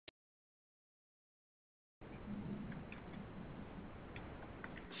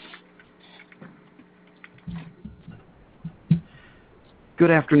Good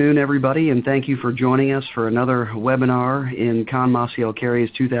afternoon, everybody, and thank you for joining us for another webinar in Conn Maciel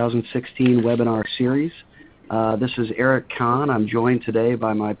Carey's 2016 webinar series. This is Eric Conn. I'm joined today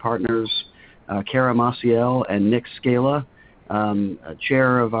by my partners, Conn Maciel and Nick Scala,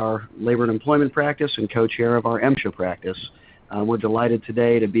 chair of our labor and employment practice and co-chair of our MSHA practice. We're delighted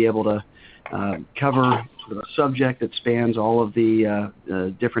today to be able to cover a subject that spans all of the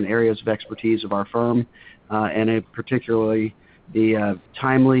different areas of expertise of our firm, and particularly the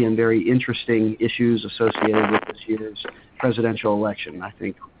timely and very interesting issues associated with this year's presidential election. I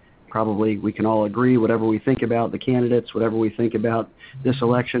think probably we can all agree, whatever we think about the candidates, whatever we think about this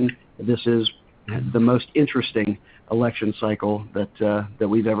election, this is the most interesting election cycle that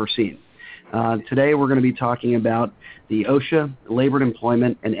we've ever seen. Today we're going to be talking about the OSHA, labor and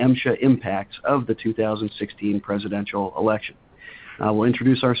employment, and MSHA impacts of the 2016 presidential election. We'll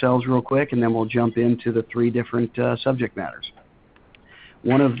introduce ourselves real quick, and then we'll jump into the three different subject matters.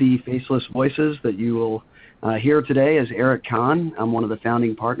 One of the faceless voices that you will hear today is Eric Conn. I'm one of the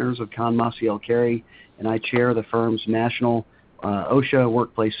founding partners of Conn Maciel Carey, and I chair the firm's national OSHA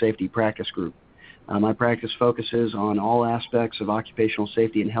Workplace Safety Practice Group. My practice focuses on all aspects of occupational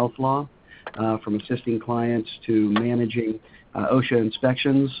safety and health law, from assisting clients to managing OSHA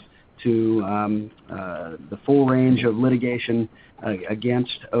inspections to the full range of litigation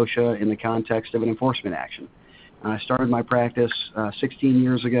against OSHA in the context of an enforcement action. I started my practice 16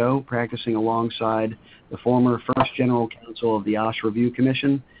 years ago, practicing alongside the former first general counsel of the OSHA Review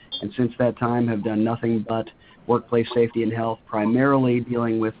Commission, and since that time have done nothing but workplace safety and health, primarily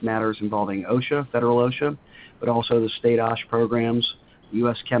dealing with matters involving OSHA, federal OSHA, but also the state OSHA programs, the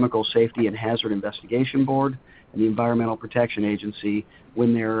U.S. Chemical Safety and Hazard Investigation Board, and the Environmental Protection Agency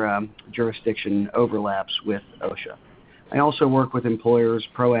when their jurisdiction overlaps with OSHA. I also work with employers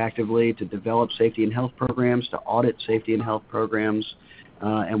proactively to develop safety and health programs, to audit safety and health programs,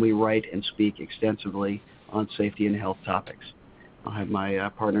 and we write and speak extensively on safety and health topics. I'll have my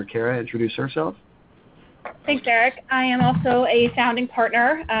partner, Kara, introduce herself. Thanks, Eric. I am also a founding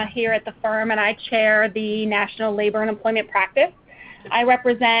partner here at the firm, and I chair the National Labor and Employment Practice. I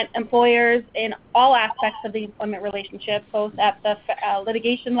represent employers in all aspects of the employment relationship, both at the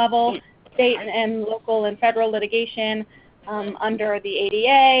litigation level, state and local and federal litigation, under the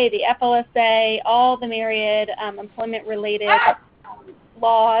ADA, the FLSA, all the myriad employment-related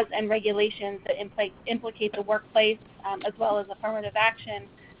laws and regulations that implicate the workplace, as well as affirmative action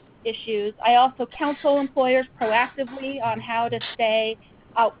issues. I also counsel employers proactively on how to stay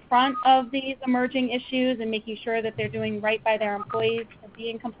out front of these emerging issues and making sure that they're doing right by their employees and be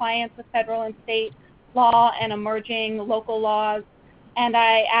in compliance with federal and state law and emerging local laws. And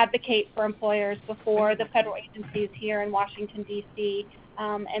I advocate for employers before the federal agencies here in Washington, D.C.,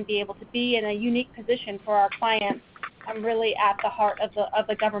 and be able to be in a unique position for our clients. I'm really at the heart of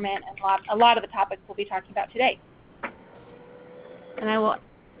the government and a lot of the topics we'll be talking about today. And I will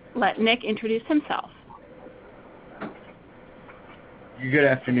let Nick introduce himself. Good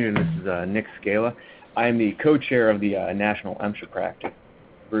afternoon. This is Nick Scala. I am the co-chair of the National MSHA Practice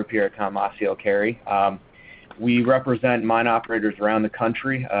Group here at Conn Maciel Carey. We represent mine operators around the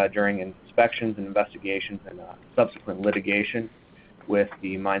country during inspections and investigations and subsequent litigation with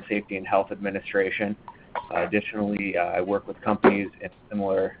the Mine Safety and Health Administration. Additionally, I work with companies in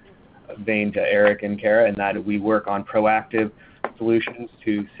similar vein to Eric and Kara in that we work on proactive solutions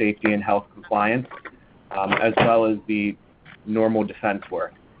to safety and health compliance, as well as the normal defense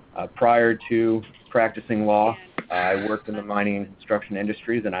work. Prior to practicing law, I worked in the mining and construction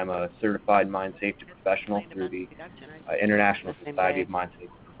industries, and I'm a certified mine safety professional through the International Society of Mine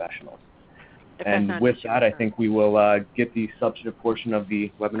Safety Professionals. And with that, I think we will get the substantive portion of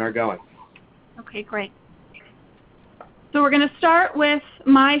the webinar going. Okay, great. So we're going to start with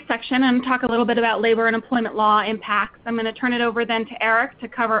my section and talk a little bit about labor and employment law impacts. I'm going to turn it over then to Eric to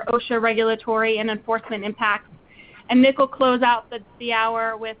cover OSHA regulatory and enforcement impacts. And Nick will close out the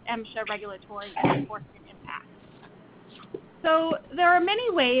hour with MSHA regulatory and enforcement impacts. So there are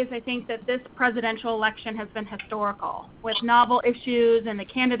many ways, I think, that this presidential election has been historical, with novel issues and the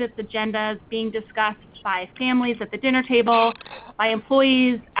candidates' agendas being discussed by families at the dinner table, by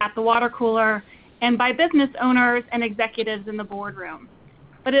employees at the water cooler, and by business owners and executives in the boardroom.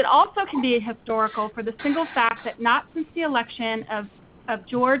 But it also can be historical for the single fact that not since the election of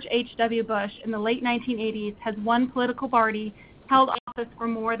George H.W. Bush in the late 1980s has one political party held office for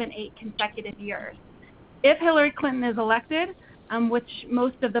more than 8 consecutive years. If Hillary Clinton is elected, which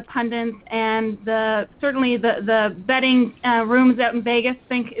most of the pundits and certainly the betting rooms out in Vegas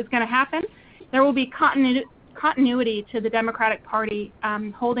think is going to happen, there will be continuity to the Democratic Party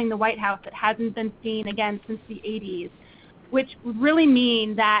holding the White House that hasn't been seen again since the 80s. which would really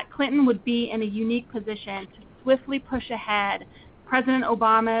mean that Clinton would be in a unique position to swiftly push ahead President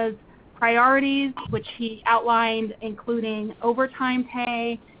Obama's priorities, which he outlined, including overtime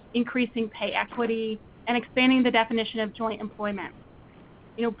pay, increasing pay equity, and expanding the definition of joint employment.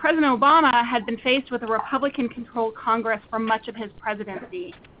 You know, President Obama had been faced with a Republican-controlled Congress for much of his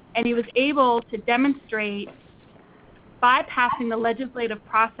presidency, and he was able to demonstrate bypassing the legislative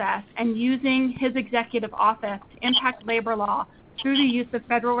process and using his executive office to impact labor law through the use of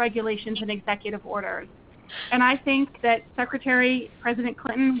federal regulations and executive orders. And I think that President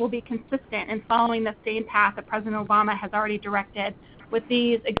Clinton will be consistent in following the same path that President Obama has already directed with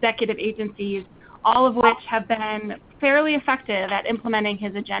these executive agencies, all of which have been fairly effective at implementing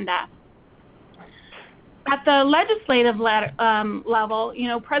his agenda. At the legislative level, you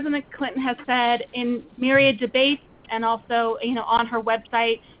know, President Clinton has said in myriad debates and also, you know, on her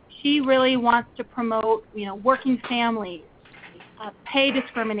website, she really wants to promote, you know, working families, pay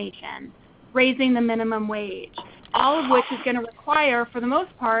discrimination, raising the minimum wage, all of which is going to require, for the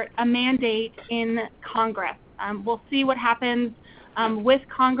most part, a mandate in Congress. We'll see what happens with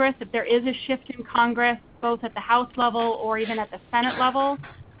Congress, if there is a shift in Congress, both at the House level or even at the Senate level.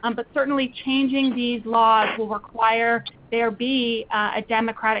 But certainly changing these laws will require there be a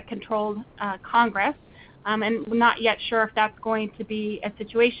Democratic-controlled Congress. And we're not yet sure if that's going to be a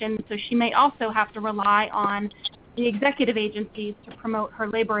situation. So she may also have to rely on the executive agencies to promote her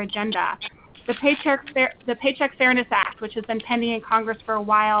labor agenda. The Paycheck Fairness Act, which has been pending in Congress for a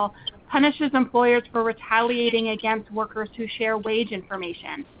while, punishes employers for retaliating against workers who share wage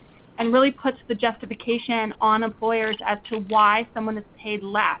information and really puts the justification on employers as to why someone is paid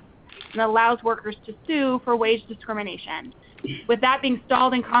less and allows workers to sue for wage discrimination. With that being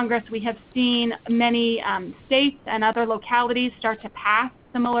stalled in Congress, we have seen many states and other localities start to pass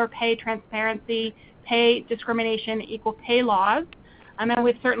similar pay transparency, pay discrimination, equal pay laws. And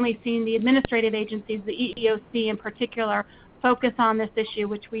we've certainly seen the administrative agencies, the EEOC in particular, focus on this issue,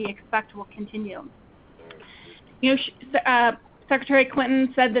 which we expect will continue. You know, Secretary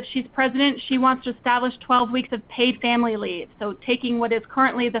Clinton said that she's president, she wants to establish 12 weeks of paid family leave. So taking what is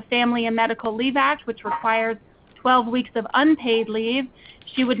currently the Family and Medical Leave Act, which requires 12 weeks of unpaid leave,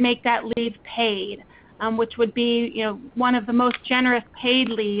 she would make that leave paid, which would be, you know, one of the most generous paid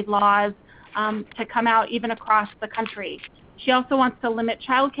leave laws to come out even across the country. She also wants to limit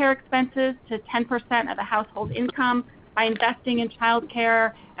child care expenses to 10% of the household income by investing in child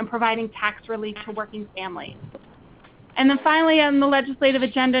care and providing tax relief to working families. And then finally, on the legislative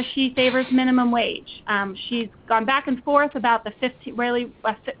agenda, she favors minimum wage. She's gone back and forth about the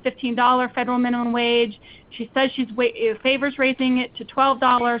 $15 federal minimum wage. She says she favors raising it to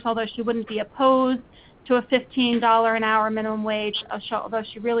 $12, although she wouldn't be opposed to a $15 an hour minimum wage, although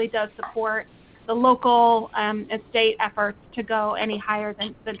she really does support the local and state efforts to go any higher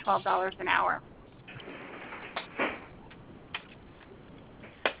than $12 an hour.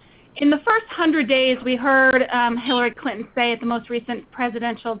 In the first 100 days, we heard Hillary Clinton say at the most recent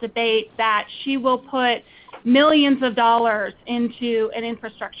presidential debate that she will put millions of dollars into an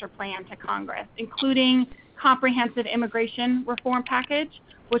infrastructure plan to Congress, including comprehensive immigration reform package,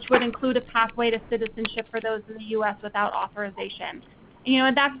 which would include a pathway to citizenship for those in the U.S. without authorization. You know,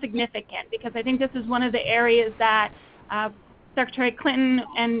 and that's significant because I think this is one of the areas that Secretary Clinton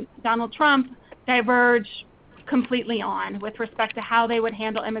and Donald Trump diverge completely on with respect to how they would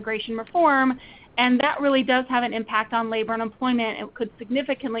handle immigration reform, and that really does have an impact on labor and employment. It could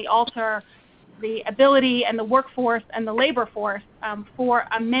significantly alter the ability and the workforce and the labor force for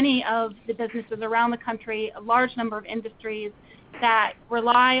many of the businesses around the country, a large number of industries that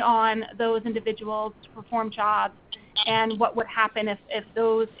rely on those individuals to perform jobs, and what would happen if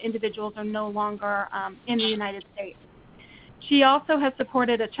those individuals are no longer in the United States. She also has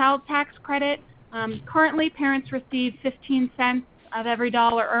supported a child tax credit. Currently, parents receive 15 cents of every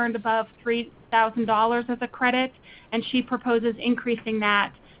dollar earned above $3,000 as a credit, and she proposes increasing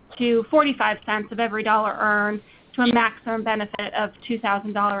that to 45 cents of every dollar earned to a maximum benefit of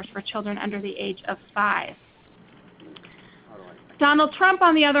 $2,000 for children under the age of 5. Donald Trump,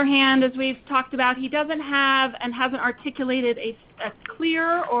 on the other hand, as we've talked about, he doesn't have and hasn't articulated a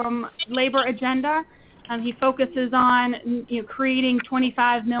clear or labor agenda. He focuses on creating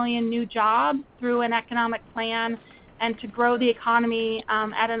 25 million new jobs through an economic plan and to grow the economy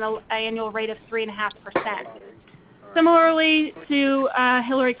at an annual rate of 3.5%. Similarly to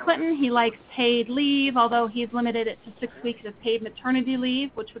Hillary Clinton, he likes paid leave, although he's limited it to 6 weeks of paid maternity leave,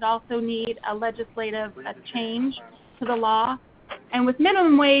 which would also need a legislative change to the law. And with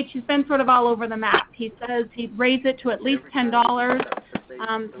minimum wage, he's been sort of all over the map. He says he'd raise it to at least $10,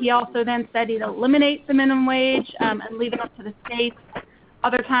 He also then said he'd eliminate the minimum wage and leave it up to the states.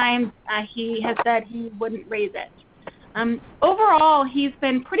 Other times he has said he wouldn't raise it. Overall, he's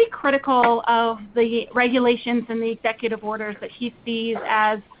been pretty critical of the regulations and the executive orders that he sees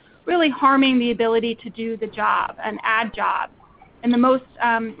as really harming the ability to do the job and add jobs. In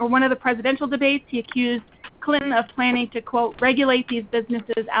the one of the presidential debates, he accused Clinton of planning to, quote, regulate these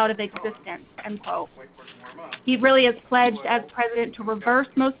businesses out of existence, end quote. He really has pledged as president to reverse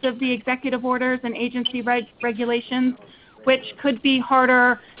most of the executive orders and agency regulations, which could be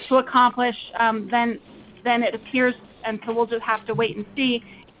harder to accomplish than it appears, and so we'll just have to wait and see.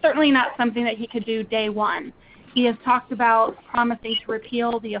 Certainly not something that he could do day one. He has talked about promising to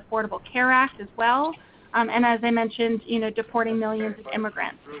repeal the Affordable Care Act as well, and as I mentioned, deporting millions of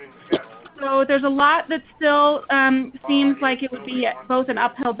immigrants. So there's a lot that still seems like it would be both an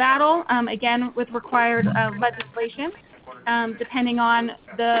uphill battle, again, with required legislation, depending on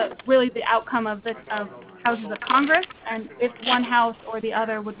the outcome of houses of Congress, and if one house or the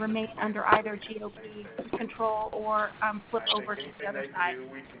other would remain under either GOP control or flip over to the other side.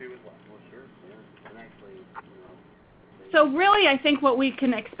 So really, I think what we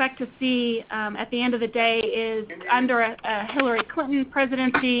can expect to see at the end of the day is under a Hillary Clinton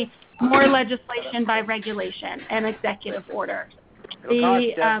presidency, more legislation by regulation and executive order.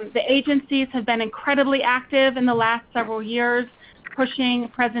 The agencies have been incredibly active in the last several years, pushing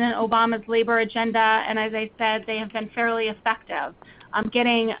President Obama's labor agenda, and as I said, they have been fairly effective.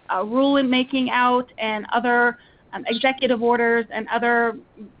 Getting rule-making out and other executive orders and other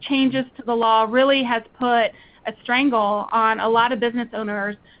changes to the law really has put a strangle on a lot of business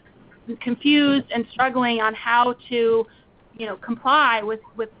owners, confused and struggling on how to comply with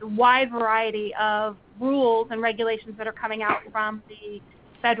the wide variety of rules and regulations that are coming out from the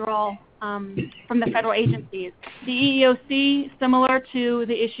federal agencies. The EEOC, similar to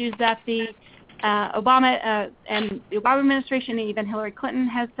the issues that the Obama administration and even Hillary Clinton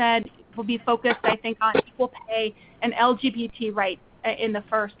has said, will be focused, I think, on equal pay and LGBT rights in the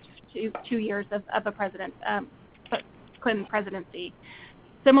first two years of the Clinton presidency.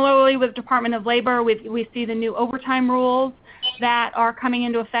 Similarly, with the Department of Labor, we see the new overtime rules that are coming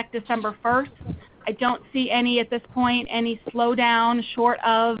into effect December 1st. I don't see at this point, any slowdown short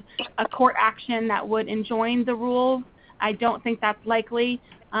of a court action that would enjoin the rules. I don't think that's likely.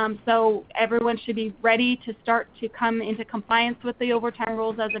 So everyone should be ready to start to come into compliance with the overtime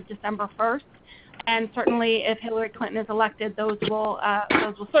rules as of December 1st. And certainly, if Hillary Clinton is elected, those will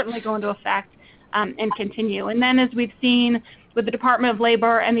certainly go into effect and continue. And then, as we've seen with the Department of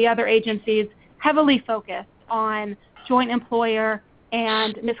Labor and the other agencies, heavily focused on joint employer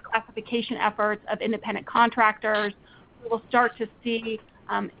and misclassification efforts of independent contractors. We will start to see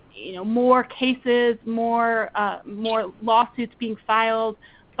more cases, more lawsuits being filed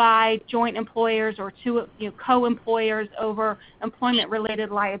by joint employers or co-employers over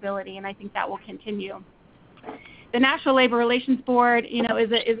employment-related liability, and I think that will continue. The National Labor Relations Board,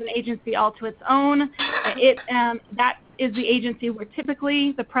 is an agency all to its own. That is the agency where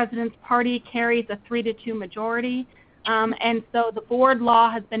typically the president's party carries a 3-2 majority. And so the board law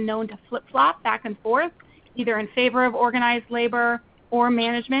has been known to flip-flop back and forth, either in favor of organized labor or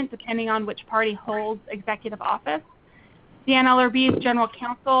management, depending on which party holds executive office. The NLRB's general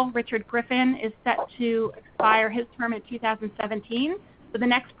counsel, Richard Griffin, is set to expire his term in 2017. So the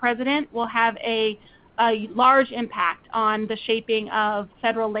next president will have a large impact on the shaping of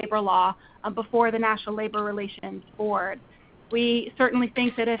federal labor law before the National Labor Relations Board. We certainly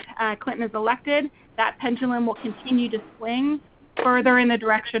think that if Clinton is elected, that pendulum will continue to swing further in the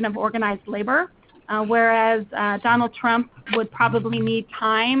direction of organized labor, whereas Donald Trump would probably need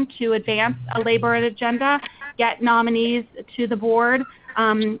time to advance a labor agenda, get nominees to the board,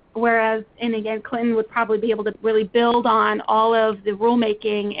 whereas, and again, Clinton would probably be able to really build on all of the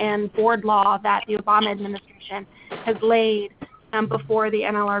rulemaking and board law that the Obama administration has laid before the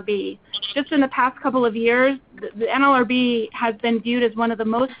NLRB. Just in the past couple of years, the NLRB has been viewed as one of the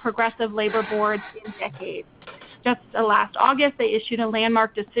most progressive labor boards in decades. Just last August, they issued a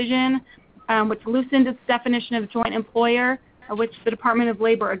landmark decision which loosened its definition of joint employer, which the Department of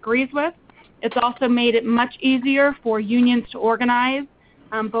Labor agrees with. It's also made it much easier for unions to organize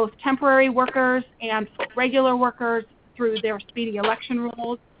both temporary workers and regular workers through their speedy election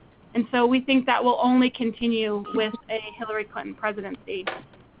rules. And so we think that will only continue with a Hillary Clinton presidency.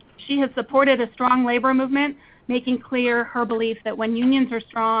 She has supported a strong labor movement, making clear her belief that when unions are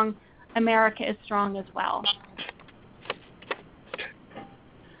strong, America is strong as well.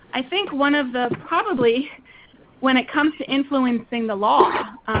 I think one of the, probably, when it comes to influencing the law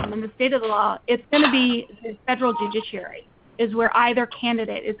and the state of the law, it's going to be the federal judiciary. is where either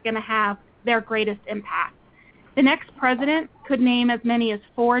candidate is going to have their greatest impact. The next president could name as many as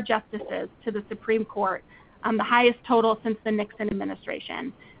 4 justices to the Supreme Court, the highest total since the Nixon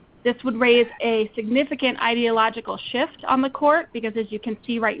administration. This would raise a significant ideological shift on the court because, as you can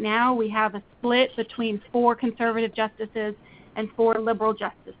see right now, we have a split between 4 conservative justices and 4 liberal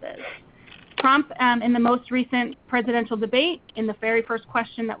justices. Trump, in the most recent presidential debate, in the very first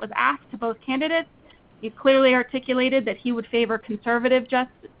question that was asked to both candidates, he clearly articulated that he would favor conservative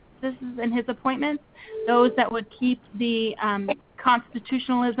justices in his appointments, those that would keep the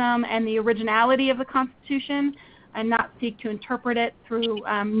constitutionalism and the originality of the Constitution and not seek to interpret it through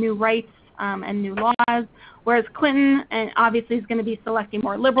new rights and new laws, whereas Clinton obviously is going to be selecting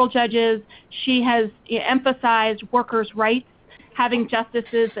more liberal judges. She has emphasized workers' rights, having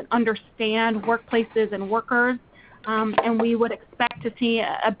justices that understand workplaces and workers, and we would expect to see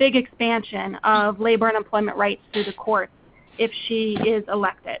a big expansion of labor and employment rights through the courts if she is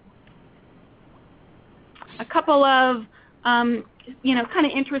elected. A couple of kind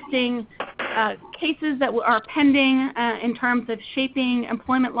of interesting cases that are pending in terms of shaping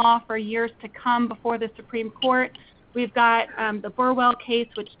employment law for years to come before the Supreme Court. We've got the Burwell case,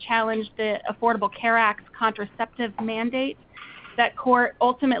 which challenged the Affordable Care Act's contraceptive mandate. That court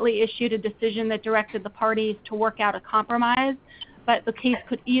ultimately issued a decision that directed the parties to work out a compromise, but the case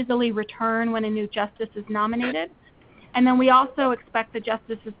could easily return when a new justice is nominated. And then we also expect the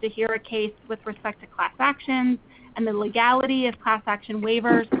justices to hear a case with respect to class actions and the legality of class action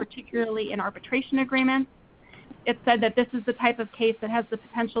waivers, particularly in arbitration agreements. It said that this is the type of case that has the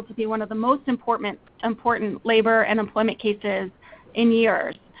potential to be one of the most important labor and employment cases in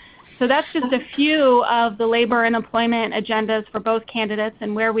years. So that's just a few of the labor and employment agendas for both candidates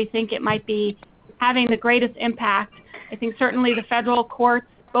and where we think it might be having the greatest impact. I think certainly the federal courts,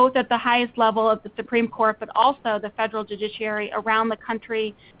 both at the highest level of the Supreme Court, but also the federal judiciary around the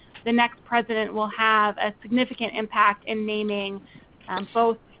country, the next president will have a significant impact in naming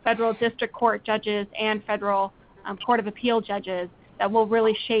both federal district court judges and federal court of appeal judges that will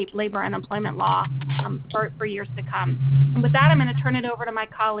really shape labor and employment law for years to come. And with that, I'm going to turn it over to my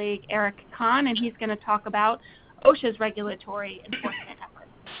colleague, Eric Conn, and he's going to talk about OSHA's regulatory enforcement efforts.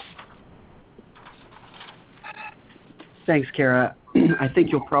 Thanks, Kara. I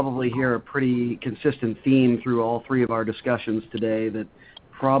think you'll probably hear a pretty consistent theme through all 3 of our discussions today, that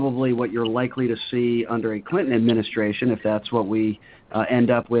probably what you're likely to see under a Clinton administration, if that's what we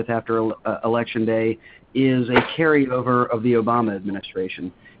end up with after Election Day, is a carryover of the Obama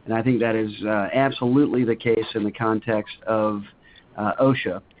administration. And I think that is absolutely the case in the context of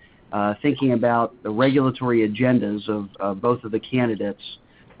OSHA. Thinking about the regulatory agendas of both of the candidates,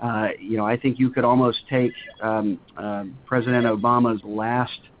 I think you could almost take President Obama's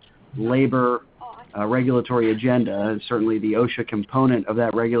last labor regulatory agenda, certainly the OSHA component of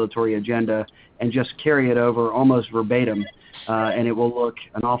that regulatory agenda, and just carry it over almost verbatim, and it will look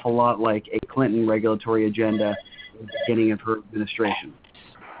an awful lot like a Clinton regulatory agenda at the beginning of her administration.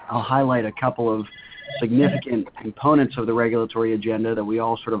 I'll highlight a couple of significant components of the regulatory agenda that we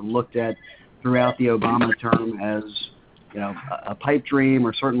all sort of looked at throughout the Obama term as a pipe dream,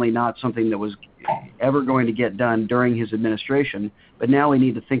 or certainly not something that was ever going to get done during his administration. But now we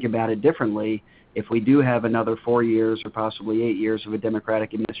need to think about it differently. If we do have another 4 years or possibly 8 years of a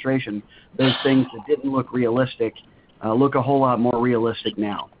Democratic administration, those things that didn't look realistic look a whole lot more realistic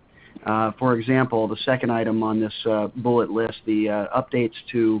now. For example, the second item on this bullet list, the updates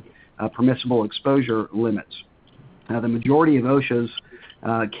to permissible exposure limits. The majority of OSHA's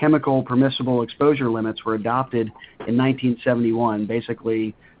chemical permissible exposure limits were adopted in 1971,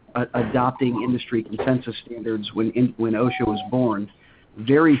 basically adopting industry consensus standards when OSHA was born.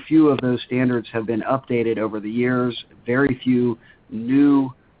 Very few of those standards have been updated over the years. Very few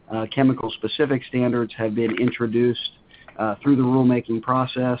new chemical-specific standards have been introduced through the rulemaking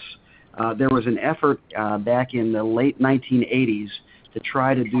process. There was an effort back in the late 1980s to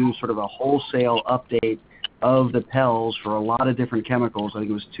try to do sort of a wholesale update of the Pels for a lot of different chemicals. I think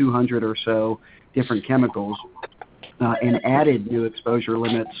it was 200 or so different chemicals, and added new exposure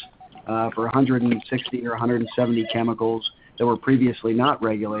limits for 160 or 170 chemicals that were previously not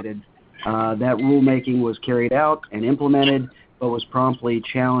regulated. That rulemaking was carried out and implemented, but was promptly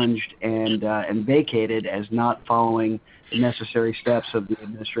challenged and vacated as not following the necessary steps of the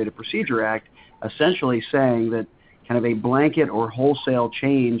Administrative Procedure Act, essentially saying that kind of a blanket or wholesale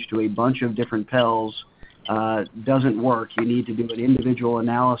change to a bunch of different Pels doesn't work. You need to do an individual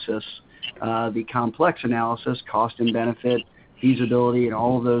analysis, the complex analysis, cost and benefit, feasibility, and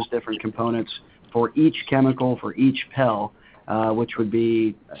all of those different components for each chemical, for each Pel, which would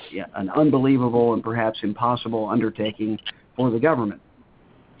be an unbelievable and perhaps impossible undertaking for the government.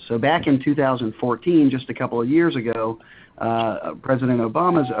 So back in 2014, just a couple of years ago, President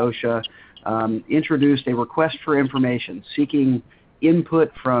Obama's OSHA introduced a request for information seeking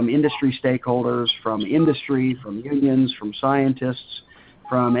input from industry stakeholders, from industry, from unions, from scientists,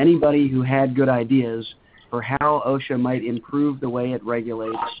 from anybody who had good ideas for how OSHA might improve the way it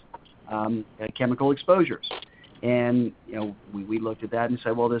regulates chemical exposures. And we looked at that and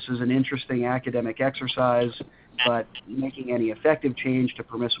said, well, this is an interesting academic exercise, but making any effective change to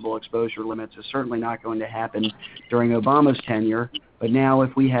permissible exposure limits is certainly not going to happen during Obama's tenure. But now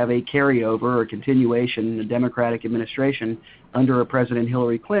if we have a carryover or continuation in the Democratic administration under a President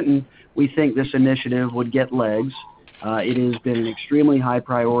Hillary Clinton, we think this initiative would get legs. It has been an extremely high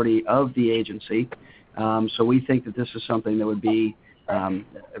priority of the agency. So we think that this is something that would be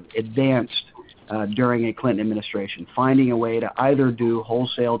advanced during a Clinton administration, finding a way to either do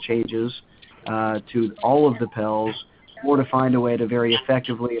wholesale changes to all of the Pels, or to find a way to very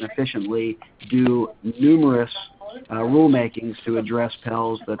effectively and efficiently do numerous rulemakings to address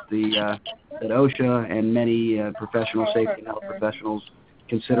Pels that OSHA and many professional safety and health professionals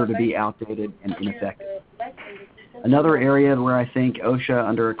consider to be outdated and ineffective. Another area where I think OSHA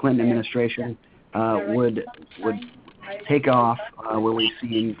under a Clinton administration would take off, where we've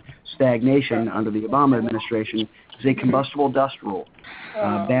seen stagnation under the Obama administration, is a combustible dust rule.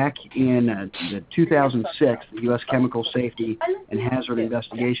 Back in 2006, the U.S. Chemical Safety and Hazard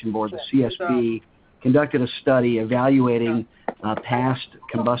Investigation Board, the CSB, conducted a study evaluating past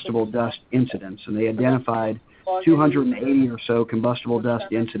combustible dust incidents, and they identified 280 or so combustible dust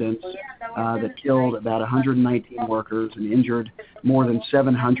incidents that killed about 119 workers and injured more than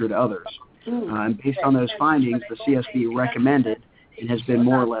 700 others. And based on those findings, the CSB recommended and has been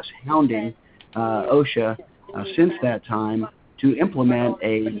more or less hounding OSHA since that time to implement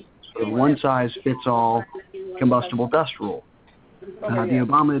a one-size-fits-all combustible dust rule. The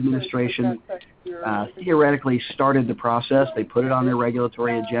Obama administration theoretically started the process. They put it on their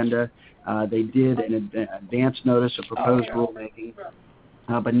regulatory agenda. They did an advance notice of proposed rulemaking,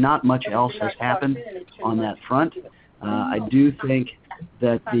 but not much else has happened on that front. I do think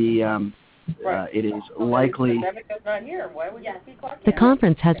that it is likely. The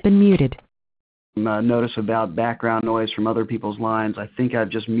conference has been muted. Notice about background noise from other people's lines. I think I've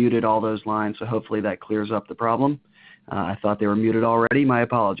just muted all those lines, so hopefully that clears up the problem. I thought they were muted already. My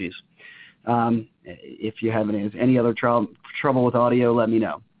apologies. If you have any other trouble with audio, let me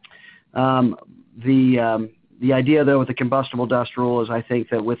know. The idea, though, with the combustible dust rule is I think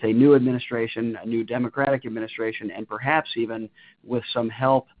that with a new administration, a new Democratic administration, and perhaps even with some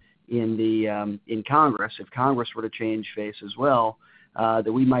help in Congress, if Congress were to change face as well,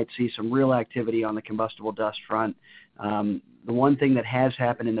 that we might see some real activity on the combustible dust front. The one thing that has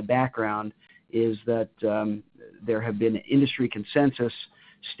happened in the background is that there have been industry consensus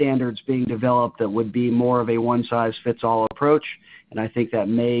standards being developed that would be more of a one-size-fits-all approach, and I think that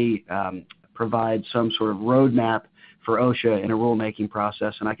may provide some sort of roadmap for OSHA in a rulemaking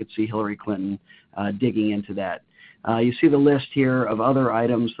process, and I could see Hillary Clinton digging into that. You see the list here of other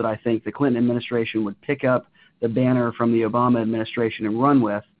items that I think the Clinton administration would pick up the banner from the Obama administration and run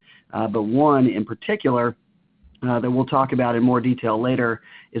with, but one in particular that we'll talk about in more detail later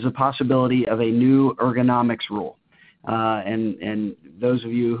is a possibility of a new ergonomics rule. And those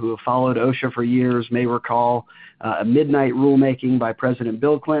of you who have followed OSHA for years may recall a midnight rulemaking by President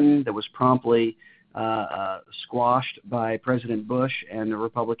Bill Clinton that was promptly squashed by President Bush and the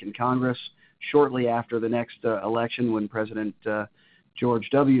Republican Congress shortly after the next election when President George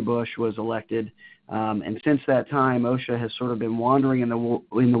W. Bush was elected. And since that time, OSHA has sort of been wandering in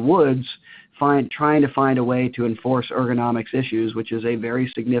the woods, trying to find a way to enforce ergonomics issues, which is a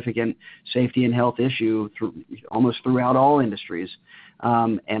very significant safety and health issue almost throughout all industries.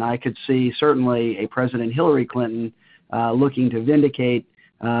 And I could see certainly a President Hillary Clinton looking to vindicate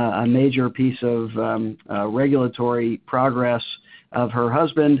a major piece of regulatory progress of her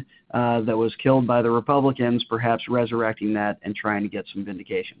husband that was killed by the Republicans, perhaps resurrecting that and trying to get some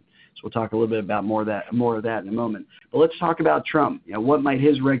vindication. So we'll talk a little bit about more of that in a moment. But let's talk about Trump. What might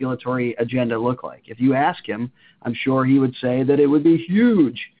his regulatory agenda look like? If you ask him, I'm sure he would say that it would be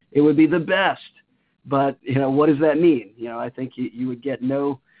huge. It would be the best. But what does that mean? I think you would get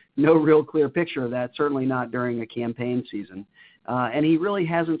no real clear picture of that. Certainly not during a campaign season. And he really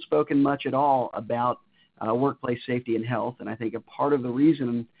hasn't spoken much at all about workplace safety and health. And I think a part of the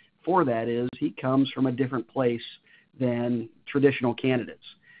reason for that is he comes from a different place than traditional candidates.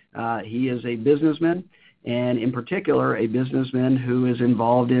 He is a businessman, and in particular, a businessman who is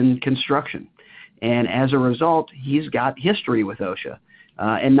involved in construction. And as a result, he's got history with OSHA.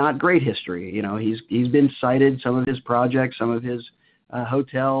 and not great history. You know, he's been cited. Some of his projects, some of his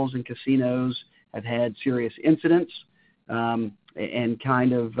hotels and casinos have had serious incidents, and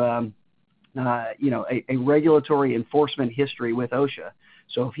kind of a regulatory enforcement history with OSHA.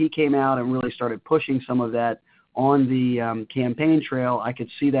 So if he came out and really started pushing some of that on the campaign trail, I could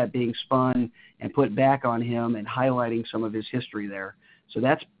see that being spun and put back on him and highlighting some of his history there. So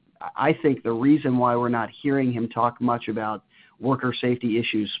that's, I think, the reason why we're not hearing him talk much about worker safety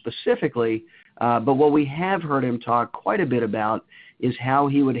issues specifically. But what we have heard him talk quite a bit about is how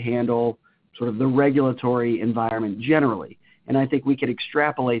he would handle sort of the regulatory environment generally. And I think we could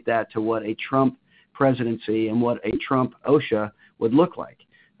extrapolate that to what a Trump presidency and what a Trump OSHA would look like.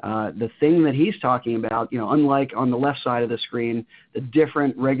 The thing that he's talking about, unlike on the left side of the screen, the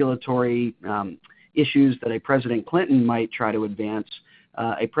different regulatory issues that a President Clinton might try to advance,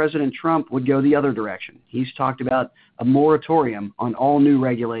 a President Trump would go the other direction. He's talked about a moratorium on all new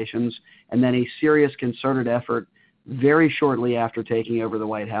regulations and then a serious concerted effort very shortly after taking over the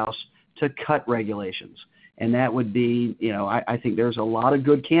White House to cut regulations. And that would be, I think there's a lot of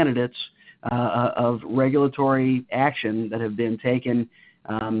good candidates of regulatory action that have been taken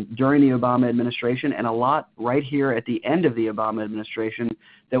during the Obama administration, and a lot right here at the end of the Obama administration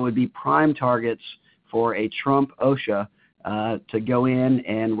that would be prime targets for a Trump OSHA to go in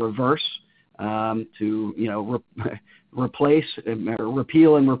and reverse, replace,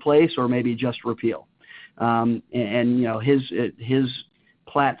 repeal and replace, or maybe just repeal. His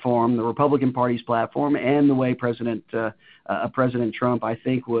platform, the Republican Party's platform, and the way President Trump, I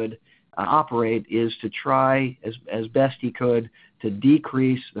think, would operate is to try as best he could to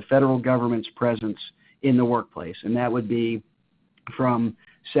decrease the federal government's presence in the workplace. And that would be from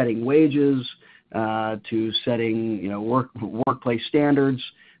setting wages to setting workplace standards,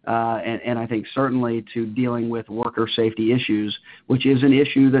 and I think certainly to dealing with worker safety issues, which is an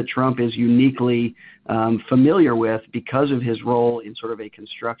issue that Trump is uniquely familiar with because of his role in sort of a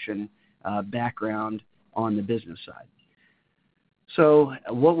construction background on the business side. So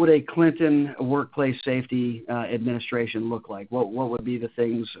what would a Clinton workplace safety administration look like? What would be the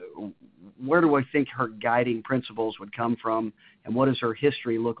things, where do I think her guiding principles would come from, and what does her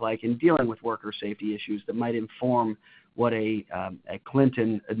history look like in dealing with worker safety issues that might inform what a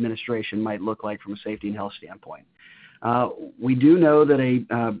Clinton administration might look like from a safety and health standpoint? We do know that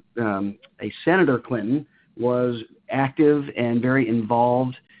a Senator Clinton was active and very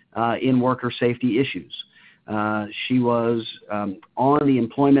involved in worker safety issues. She was on the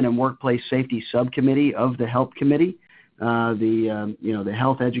Employment and Workplace Safety Subcommittee of the Health Committee, the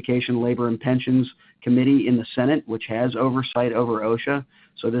Health, Education, Labor, and Pensions Committee in the Senate, which has oversight over OSHA.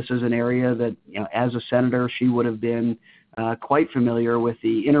 So this is an area that, as a senator, she would have been quite familiar with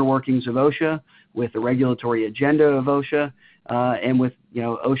the inner workings of OSHA, with the regulatory agenda of OSHA, and with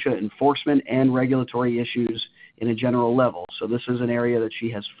OSHA enforcement and regulatory issues in a general level. So this is an area that she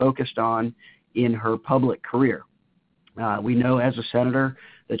has focused on in her public career. We know as a senator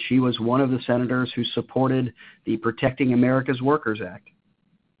that she was one of the senators who supported the Protecting America's Workers Act.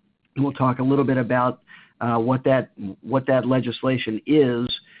 And we'll talk a little bit about what that legislation is,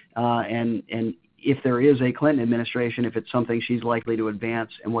 and if there is a Clinton administration, if it's something she's likely to advance,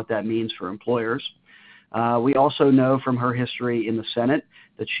 and what that means for employers. We also know from her history in the Senate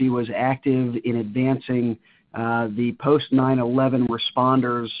that she was active in advancing the post 9/11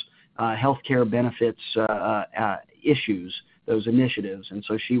 responders healthcare benefits issues, those initiatives. And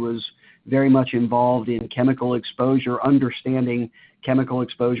so she was very much involved in chemical exposure, understanding chemical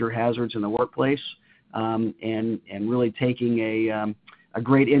exposure hazards in the workplace, and really taking a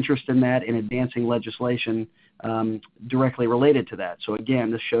great interest in that and advancing legislation directly related to that. So again,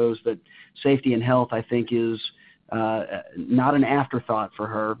 this shows that safety and health, I think, is not an afterthought for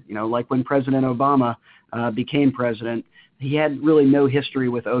her. Like when President Obama became president, he had really no history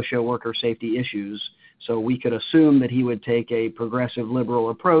with OSHA worker safety issues, so we could assume that he would take a progressive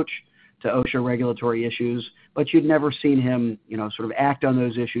liberal approach to OSHA regulatory issues, but you'd never seen him, sort of act on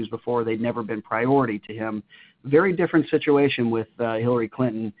those issues before. They'd never been priority to him. Very different situation with Hillary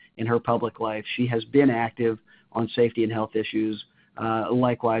Clinton in her public life. She has been active on safety and health issues,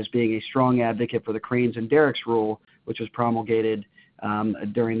 likewise being a strong advocate for the Cranes and Derricks rule, which was promulgated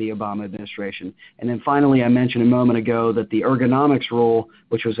during the Obama administration. And then finally, I mentioned a moment ago that the ergonomics rule,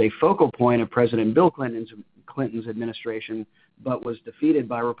 which was a focal point of President Bill Clinton's administration, but was defeated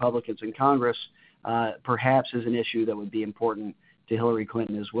by Republicans in Congress, perhaps is an issue that would be important to Hillary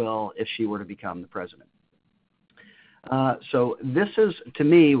Clinton as well if she were to become the president. So this is, to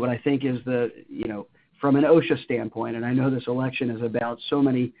me, what I think is from an OSHA standpoint, and I know this election is about so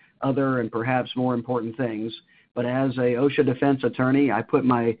many other and perhaps more important things, But as a OSHA defense attorney, I put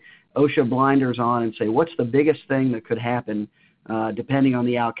my OSHA blinders on and say, what's the biggest thing that could happen depending on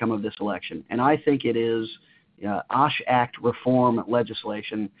the outcome of this election? And I think it is OSHA Act reform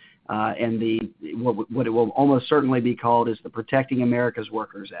legislation, and what it will almost certainly be called is the Protecting America's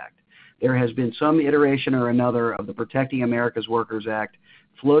Workers Act. There has been some iteration or another of the Protecting America's Workers Act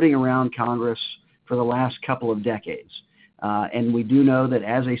floating around Congress for the last couple of decades. And we do know that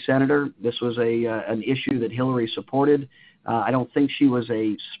as a senator, this was an issue that Hillary supported. I don't think she was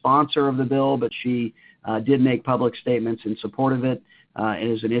a sponsor of the bill, but she did make public statements in support of it. It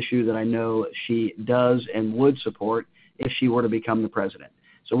is an issue that I know she does and would support if she were to become the president.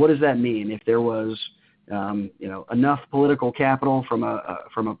 So what does that mean? If there was enough political capital from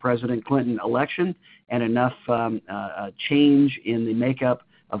a President Clinton election and enough change in the makeup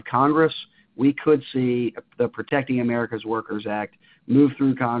of Congress, we could see the Protecting America's Workers Act move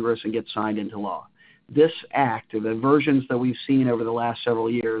through Congress and get signed into law. This act, or the versions that we've seen over the last several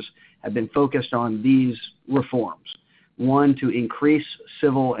years, have been focused on these reforms. One, to increase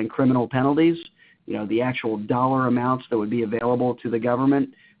civil and criminal penalties, the actual dollar amounts that would be available to the government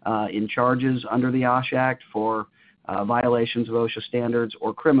in charges under the OSHA Act for violations of OSHA standards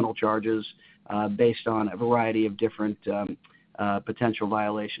or criminal charges based on a variety of different potential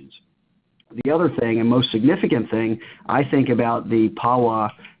violations. The other thing, and most significant thing, I think about the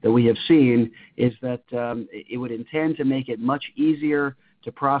PAWA that we have seen is that it would intend to make it much easier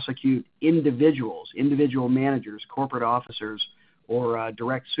to prosecute individual managers, corporate officers, or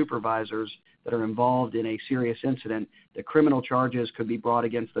direct supervisors that are involved in a serious incident. The criminal charges could be brought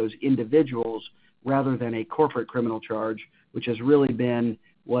against those individuals rather than a corporate criminal charge, which has really been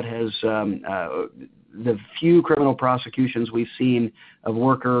what has the few criminal prosecutions we've seen of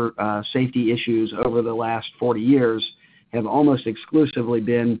worker safety issues over the last 40 years have almost exclusively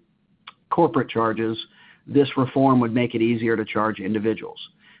been corporate charges. This reform would make it easier to charge individuals.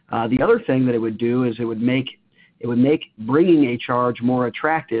 The other thing that it would do is it would make bringing a charge more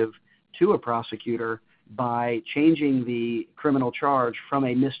attractive to a prosecutor by changing the criminal charge from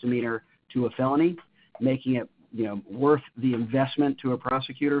a misdemeanor to a felony, making it worth the investment to a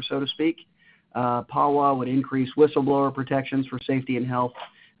prosecutor, so to speak. PAWA would increase whistleblower protections for safety and health,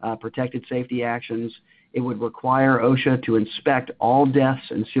 protected safety actions. It would require OSHA to inspect all deaths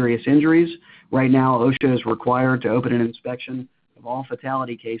and serious injuries. Right now, OSHA is required to open an inspection of all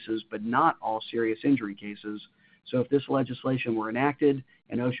fatality cases, but not all serious injury cases. So if this legislation were enacted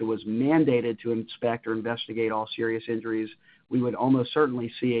and OSHA was mandated to inspect or investigate all serious injuries, we would almost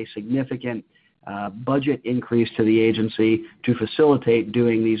certainly see a significant budget increase to the agency to facilitate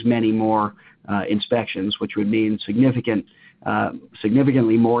doing these many more inspections, which would mean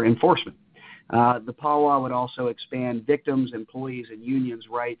significantly more enforcement. The PAWA would also expand victims, employees, and unions'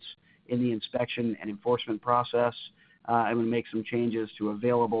 rights in the inspection and enforcement process, and would make some changes to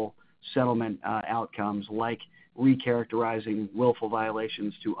available settlement outcomes like recharacterizing willful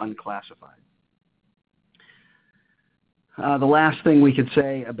violations to unclassified. The last thing we could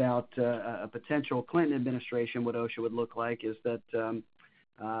say about a potential Clinton administration, what OSHA would look like, is that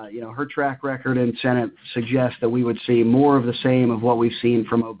her track record in Senate suggests that we would see more of the same of what we've seen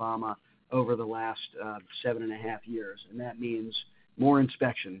from Obama over the last 7.5 years. And that means more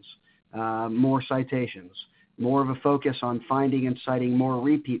inspections, more citations, more of a focus on finding and citing more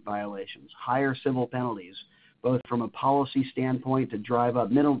repeat violations, higher civil penalties, both from a policy standpoint to drive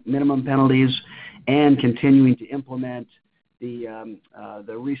up minimum penalties and continuing to implement the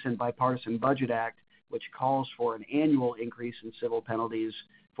recent Bipartisan Budget Act, which calls for an annual increase in civil penalties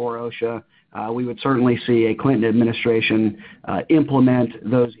for OSHA. We would certainly see a Clinton administration implement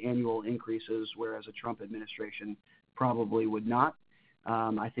those annual increases, whereas a Trump administration probably would not.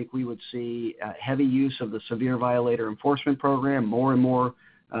 I think we would see heavy use of the severe violator enforcement program, more and more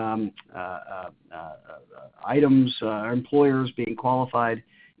employers being qualified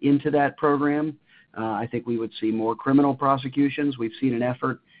into that program. I think we would see more criminal prosecutions. We've seen an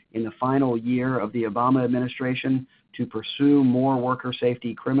effort in the final year of the Obama administration to pursue more worker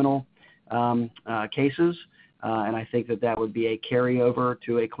safety criminal cases, and I think that would be a carryover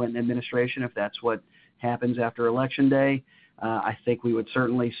to a Clinton administration if that's what happens after Election Day. I think we would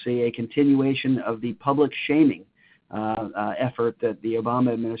certainly see a continuation of the public shaming effort that the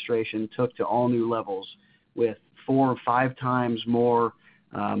Obama administration took to all new levels, with 4 or 5 times more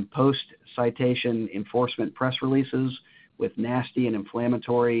post-citation enforcement press releases with nasty and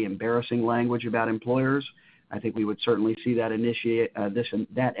inflammatory, embarrassing language about employers. I think we would certainly see that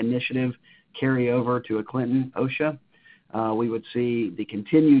initiative carry over to a Clinton OSHA. We would see the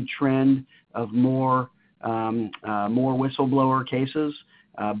continued trend of more whistleblower cases.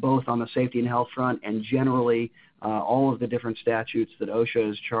 both on the safety and health front and generally all of the different statutes that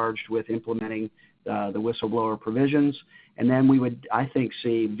OSHA is charged with implementing the whistleblower provisions. And then we would, I think,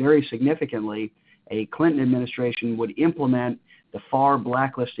 see very significantly a Clinton administration would implement the FAR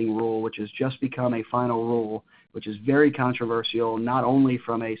blacklisting rule, which has just become a final rule, which is very controversial, not only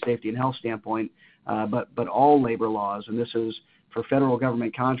from a safety and health standpoint, but all labor laws. And this is for federal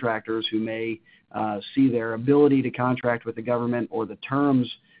government contractors who may see their ability to contract with the government or the terms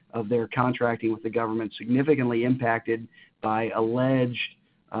of their contracting with the government significantly impacted by alleged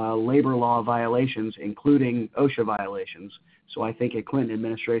labor law violations, including OSHA violations. So I think a Clinton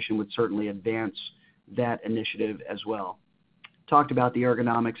administration would certainly advance that initiative as well. Talked about the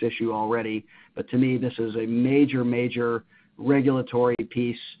ergonomics issue already, but to me this is a major regulatory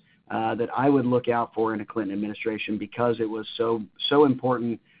piece that I would look out for in a Clinton administration because it was so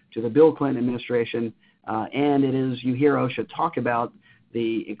important to the Bill Clinton administration, and it is, you hear OSHA talk about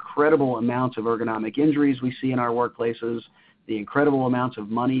the incredible amounts of ergonomic injuries we see in our workplaces, the incredible amounts of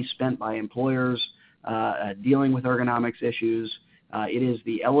money spent by employers dealing with ergonomics issues. It is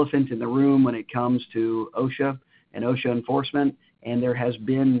the elephant in the room when it comes to OSHA and OSHA enforcement, and there has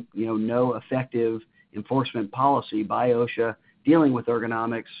been no effective enforcement policy by OSHA dealing with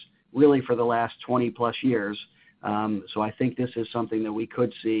ergonomics really for the last 20 plus years. So I think this is something that we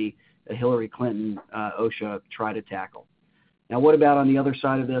could see a Hillary Clinton OSHA try to tackle. Now, what about on the other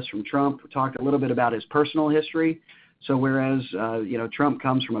side of this from Trump? We talked a little bit about his personal history. So whereas Trump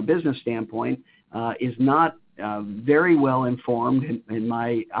comes from a business standpoint, is not very well informed, in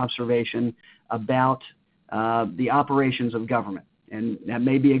my observation, about the operations of government. And that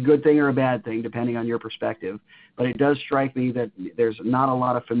may be a good thing or a bad thing, depending on your perspective. But it does strike me that there's not a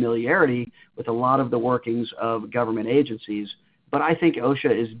lot of familiarity with a lot of the workings of government agencies. But I think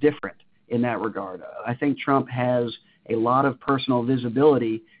OSHA is different in that regard. I think Trump has a lot of personal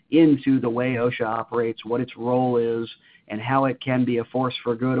visibility into the way OSHA operates, what its role is, and how it can be a force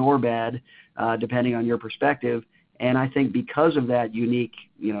for good or bad, depending on your perspective. And I think because of that unique,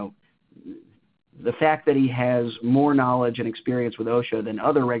 the fact that he has more knowledge and experience with OSHA than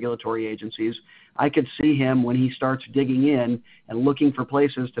other regulatory agencies, I could see him when he starts digging in and looking for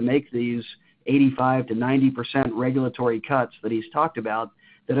places to make these 85 to 90% regulatory cuts that he's talked about,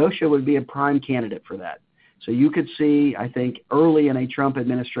 that OSHA would be a prime candidate for that. So you could see, I think, early in a Trump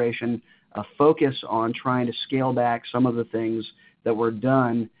administration, a focus on trying to scale back some of the things that were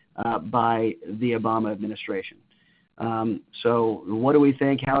done by the Obama administration. So what do we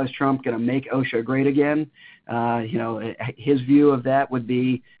think? How is Trump going to make OSHA great again? His view of that would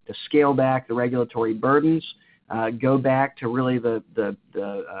be to scale back the regulatory burdens, go back to really the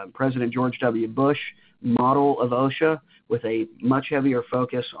President George W. Bush model of OSHA with a much heavier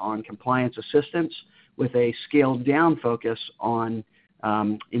focus on compliance assistance, with a scaled down focus on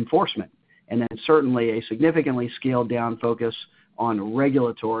enforcement, and then certainly a significantly scaled down focus on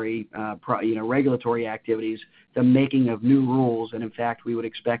regulatory activities, the making of new rules, and in fact we would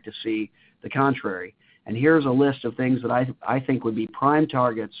expect to see the contrary. And here's a list of things that I think would be prime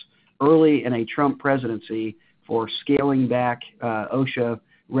targets early in a Trump presidency for scaling back OSHA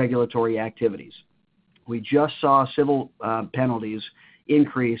regulatory activities. We just saw civil penalties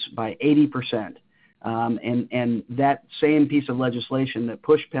increase by 80%. And that same piece of legislation that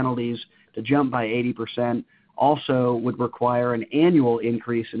pushed penalties to jump by 80% also would require an annual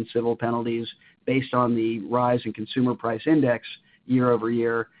increase in civil penalties based on the rise in consumer price index year over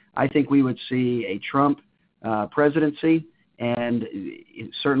year. I think we would see a Trump presidency, and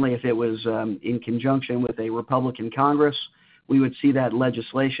certainly if it was in conjunction with a Republican Congress, we would see that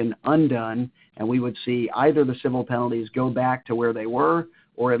legislation undone, and we would see either the civil penalties go back to where they were,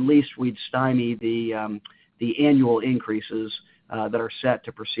 or at least we'd stymie the annual increases that are set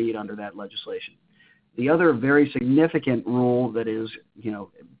to proceed under that legislation. The other very significant rule that is,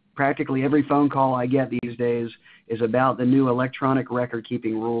 practically every phone call I get these days is about the new electronic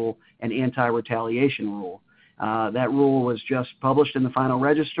record-keeping rule and anti-retaliation rule. That rule was just published in the final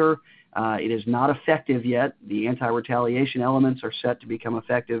register. It is not effective yet. The anti-retaliation elements are set to become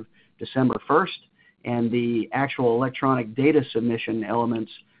effective December 1st, and the actual electronic data submission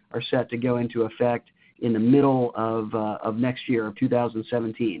elements are set to go into effect in the middle of next year, of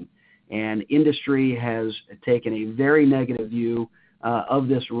 2017. And industry has taken a very negative view of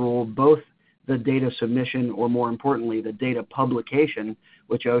this rule, both the data submission, or more importantly, the data publication,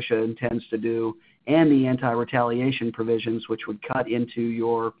 which OSHA intends to do, and the anti-retaliation provisions, which would cut into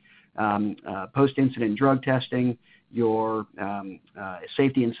your post-incident drug testing, your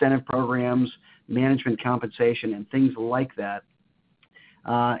safety incentive programs, management compensation, and things like that.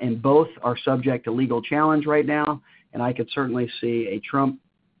 And both are subject to legal challenge right now. and I could certainly see a Trump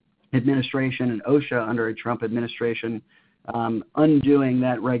administration and OSHA under a Trump administration undoing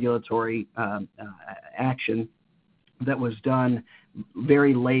that regulatory action that was done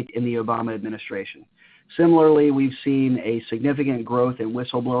very late in the Obama administration. Similarly, we've seen a significant growth in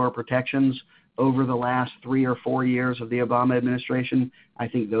whistleblower protections over the last 3 or 4 years of the Obama administration. I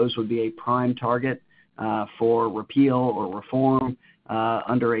think those would be a prime target for repeal or reform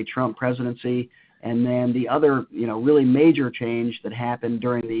under a Trump presidency. And then the other, really major change that happened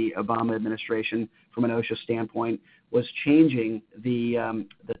during the Obama administration from an OSHA standpoint was changing the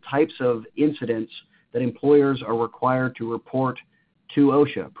types of incidents that employers are required to report to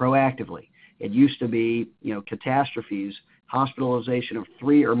OSHA proactively. It used to be, catastrophes, hospitalization of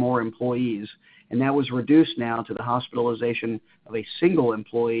 3 or more employees, and that was reduced now to the hospitalization of a single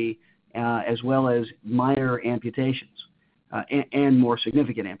employee as well as minor amputations and more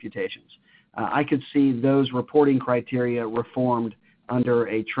significant amputations. I could see those reporting criteria reformed under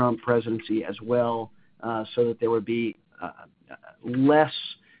a Trump presidency as well, so that there would be less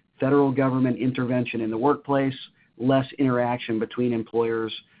federal government intervention in the workplace, less interaction between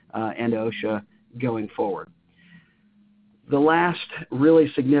employers and OSHA going forward. The last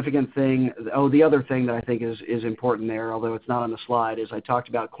really significant thing, the other thing that I think is important there, although it's not on the slide, is I talked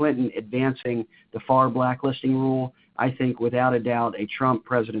about Clinton advancing the FAR blacklisting rule. I think without a doubt a Trump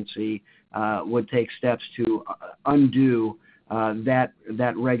presidency would take steps to undo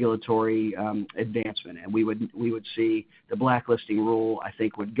that regulatory advancement, and we would see the blacklisting rule, I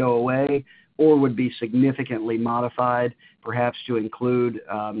think, would go away or would be significantly modified, perhaps to include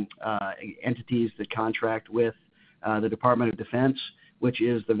entities that contract with the Department of Defense, which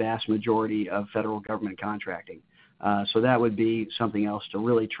is the vast majority of federal government contracting. So that would be something else to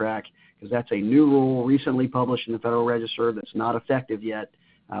really track, because that's a new rule recently published in the Federal Register that's not effective yet.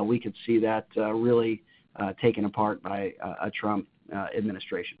 We could see that really taken apart by a Trump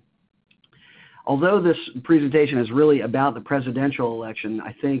administration. Although this presentation is really about the presidential election,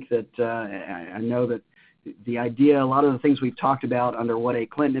 I think that I know that the idea, a lot of the things we've talked about under what a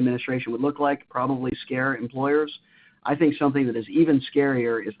Clinton administration would look like probably scare employers. I think something that is even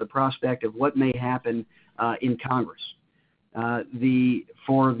scarier is the prospect of what may happen in Congress.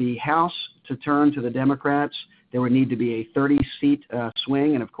 For the House to turn to the Democrats, there would need to be a 30-seat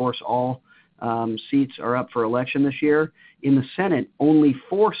swing, and of course all seats are up for election this year. In the Senate, only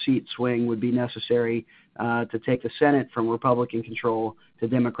 4-seat swing would be necessary to take the Senate from Republican control to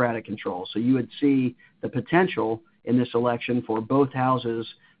Democratic control. So you would see the potential in this election for both houses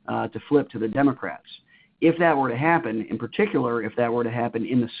to flip to the Democrats. If that were to happen, in particular, if that were to happen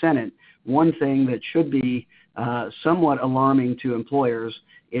in the Senate, one thing that should be somewhat alarming to employers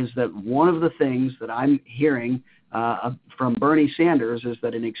is that one of the things that I'm hearing from Bernie Sanders is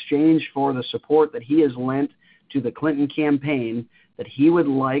that in exchange for the support that he has lent to the Clinton campaign, that he would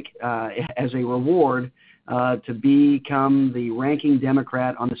like, as a reward, to become the ranking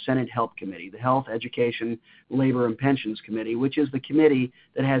Democrat on the Senate Health Committee, the Health, Education, Labor, and Pensions Committee, which is the committee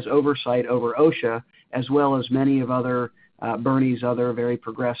that has oversight over OSHA, as well as many of Bernie's other very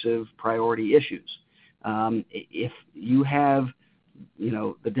progressive priority issues. If you have,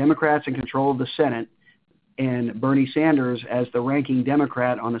 the Democrats in control of the Senate and Bernie Sanders as the ranking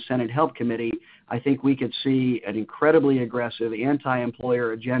Democrat on the Senate Health Committee, I think we could see an incredibly aggressive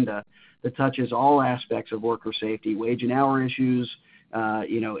anti-employer agenda that touches all aspects of worker safety, wage and hour issues,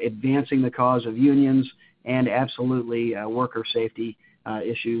 advancing the cause of unions, and absolutely worker safety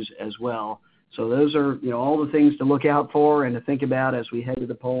issues as well. So those are, all the things to look out for and to think about as we head to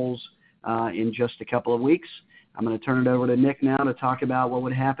the polls in just a couple of weeks. I'm going to turn it over to Nick now to talk about what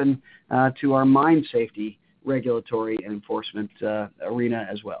would happen to our mine safety regulatory and enforcement arena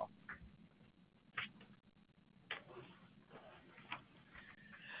as well.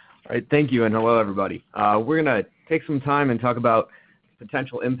 All right, thank you, and hello, everybody. We're going to take some time and talk about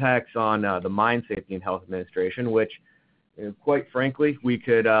potential impacts on the Mine Safety and Health Administration, which, quite frankly, we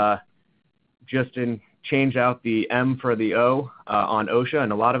could just change out the M for the O on OSHA,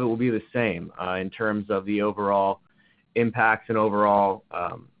 and a lot of it will be the same in terms of the overall impacts and overall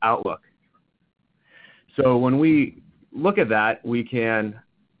outlook. So when we look at that, we can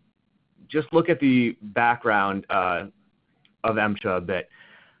just look at the background of MSHA a bit.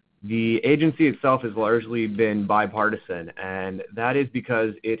 The agency itself has largely been bipartisan, and that is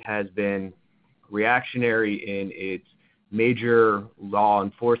because it has been reactionary in its major law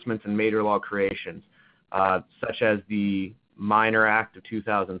enforcements and major law creations, such as the Miner Act of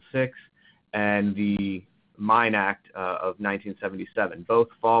 2006 and the Mine Act of 1977. Both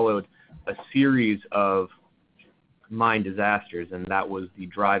followed a series of mine disasters, and that was the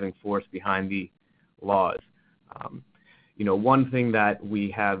driving force behind the laws. One thing that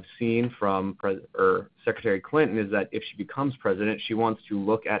we have seen from Secretary Clinton is that if she becomes president, she wants to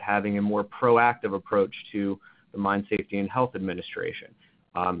look at having a more proactive approach to the Mine Safety and Health Administration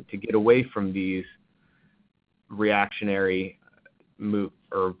to get away from these reactionary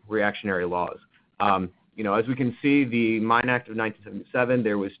laws. As we can see, the Mine Act of 1977,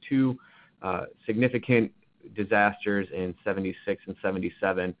 there was two significant disasters in 76 and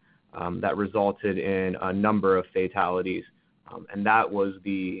 77 that resulted in a number of fatalities, and that was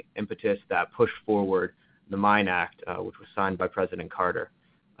the impetus that pushed forward the Mine Act, which was signed by President Carter.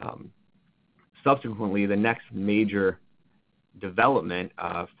 Subsequently, the next major development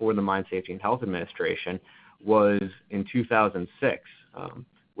for the Mine Safety and Health Administration was in 2006,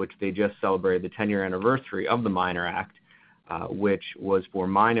 which they just celebrated the 10-year anniversary of the Miner Act, which was for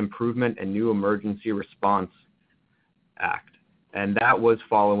Mine Improvement and New Emergency Response Act. And that was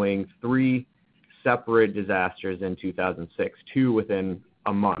following three separate disasters in 2006, two within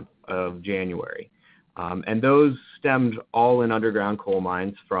a month of January. And those stemmed all in underground coal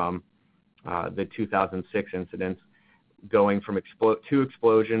mines from the 2006 incidents, going from two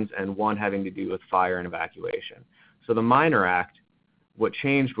explosions and one having to do with fire and evacuation. So the Miner Act, what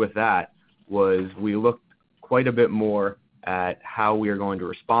changed with that was we looked quite a bit more at how we are going to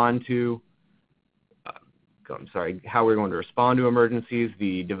respond to emergencies,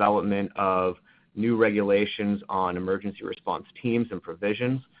 the development of new regulations on emergency response teams and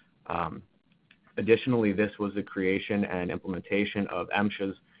provisions. Additionally, this was the creation and implementation of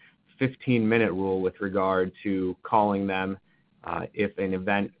MSHA's 15-minute rule with regard to calling them if an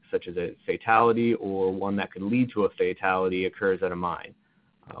event such as a fatality or one that could lead to a fatality occurs at a mine,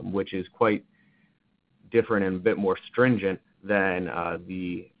 which is quite different and a bit more stringent than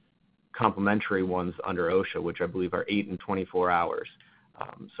the complementary ones under OSHA, which I believe are 8 and 24 hours.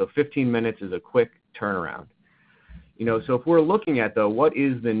 So 15 minutes is a quick turnaround. So if we're looking at, though, what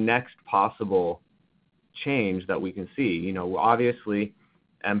is the next possible change that we can see? Obviously,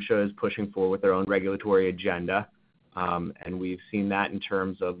 MSHA is pushing forward with their own regulatory agenda, and we've seen that in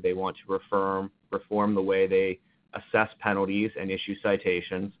terms of they want to reform the way they assess penalties and issue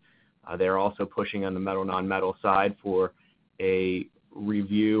citations. They're also pushing on the metal non-metal side for a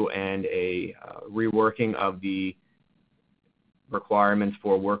review and a reworking of the requirements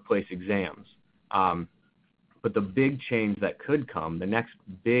for workplace exams. But the big change that could come, the next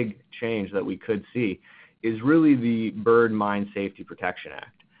big change that we could see, is really the Bird Mine Safety Protection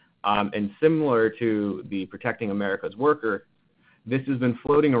Act. And similar to the Protecting America's Worker, this has been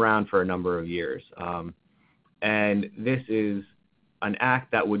floating around for a number of years. And this is an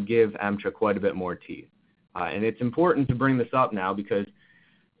act that would give MSHA quite a bit more teeth. And it's important to bring this up now because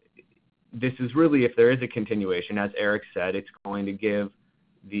this is really, if there is a continuation, as Eric said, it's going to give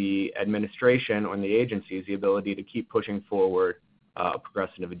the administration or the agencies the ability to keep pushing forward a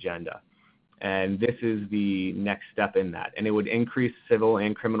progressive agenda. And this is the next step in that. And it would increase civil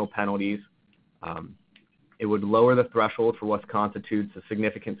and criminal penalties. It would lower the threshold for what constitutes a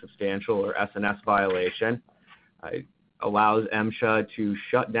significant, substantial, or S&S violation. It allows MSHA to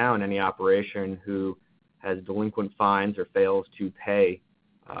shut down any operation who has delinquent fines or fails to pay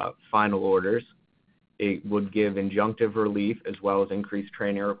final orders. It would give injunctive relief as well as increased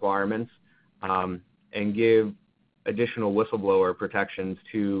training requirements and give additional whistleblower protections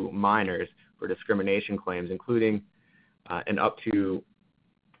to miners for discrimination claims, including and up to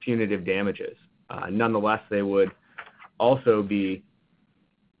punitive damages. Nonetheless, they would also be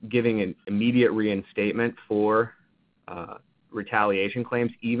giving an immediate reinstatement for retaliation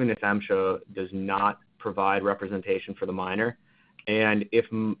claims, even if MSHA does not provide representation for the miner. And if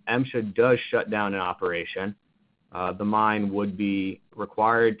MSHA does shut down an operation, the mine would be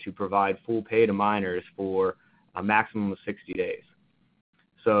required to provide full pay to miners for a maximum of 60 days.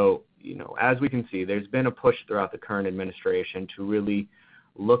 So, as we can see, there's been a push throughout the current administration to really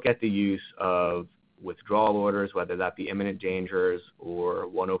look at the use of withdrawal orders, whether that be imminent dangers or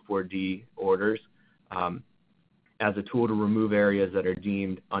 104D orders, as a tool to remove areas that are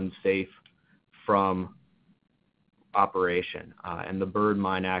deemed unsafe from operation. And the Bird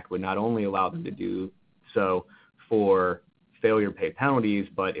Mine Act would not only allow them to do so for failure to pay penalties,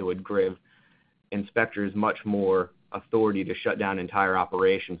 but it would give inspectors much more authority to shut down entire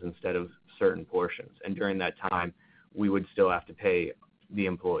operations instead of certain portions. And during that time, we would still have to pay the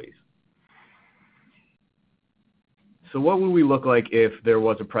employees. So what would we look like if there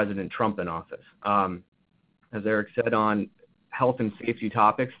was a President Trump in office? As Eric said, on health and safety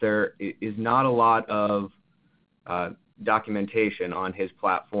topics, there is not a lot of documentation on his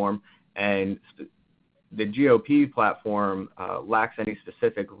platform, and the GOP platform lacks any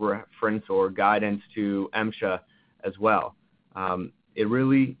specific reference or guidance to MSHA as well. It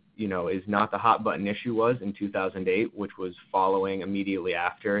really, is not the hot button issue was in 2008, which was following immediately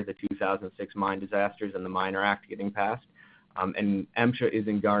after the 2006 mine disasters and the Miner Act getting passed. And MSHA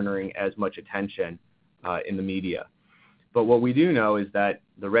isn't garnering as much attention in the media. But what we do know is that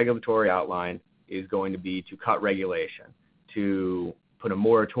the regulatory outline is going to be to cut regulation, to put a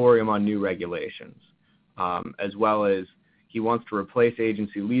moratorium on new regulations, as well as he wants to replace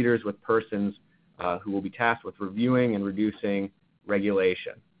agency leaders with persons who will be tasked with reviewing and reducing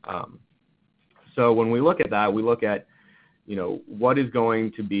regulation. So when we look at that, we look at, what is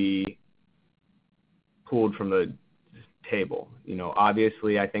going to be pulled from the table.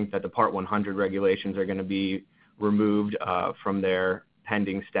 Obviously, I think that the Part 100 regulations are going to be removed from their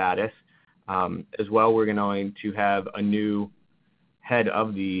pending status. As well, we're going to have a new head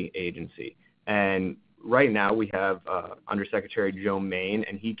of the agency. And right now we have Undersecretary Joe Main,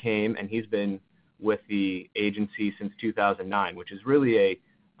 and he came and he's been with the agency since 2009, which is really a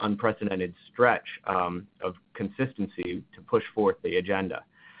unprecedented stretch of consistency to push forth the agenda.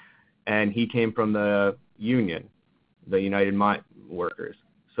 And he came from the union, the United Mine Workers.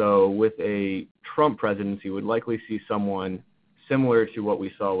 So with a Trump presidency, we'd likely see someone similar to what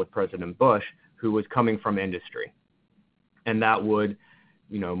we saw with President Bush, who was coming from industry. And that would,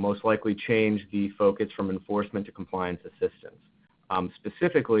 most likely change the focus from enforcement to compliance assistance.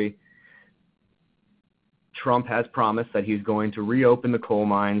 Specifically, Trump has promised that he's going to reopen the coal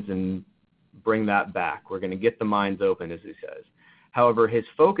mines and bring that back. We're going to get the mines open, as he says. However, his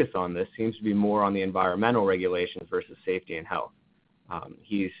focus on this seems to be more on the environmental regulations versus safety and health.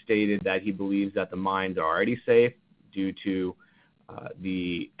 He stated that he believes that the mines are already safe due to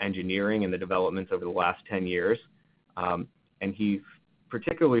the engineering and the developments over the last 10 years. And he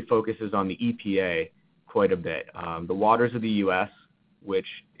particularly focuses on the EPA quite a bit. The waters of the U.S., which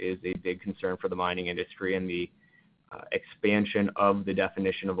is a big concern for the mining industry, and the expansion of the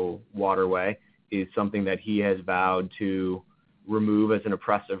definition of a waterway is something that he has vowed to remove as an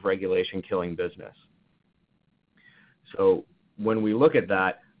oppressive regulation killing business. So when we look at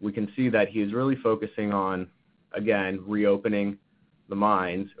that, we can see that he is really focusing on, again, reopening the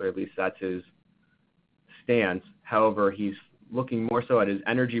mines, or at least that's his stance. However, he's looking more so at his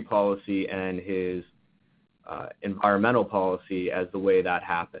energy policy and his environmental policy as the way that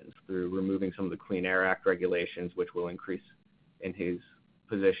happens, through removing some of the Clean Air Act regulations, which will increase, in his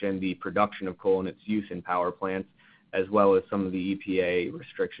position, the production of coal and its use in power plants, as well as some of the EPA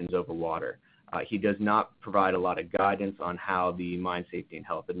restrictions over water. He does not provide a lot of guidance on how the Mine Safety and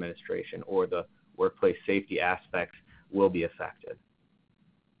Health Administration or the workplace safety aspects will be affected.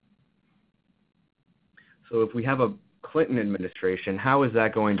 So if we have a Clinton administration, how is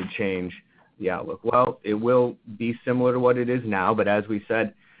that going to change the outlook? Well, it will be similar to what it is now, but as we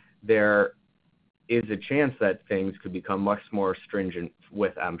said, there is a chance that things could become much more stringent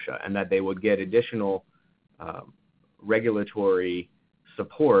with MSHA, and that they would get additional regulatory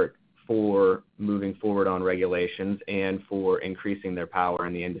support for moving forward on regulations and for increasing their power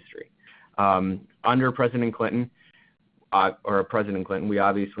in the industry. Under President Clinton, we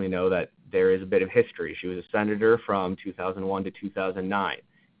obviously know that there is a bit of history. She was a senator from 2001 to 2009.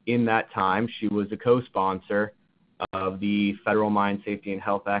 In that time, she was a co-sponsor of the Federal Mine Safety and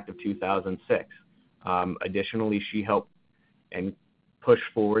Health Act of 2006. Additionally, she helped and pushed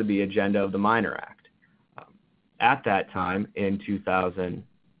forward the agenda of the Miner Act. At that time, in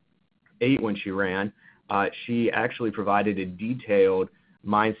 2008, when she ran, she actually provided a detailed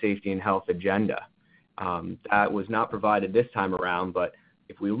mine safety and health agenda. That was not provided this time around, but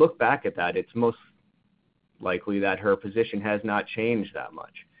if we look back at that, it's most likely that her position has not changed that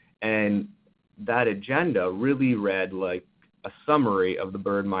much. And that agenda really read like a summary of the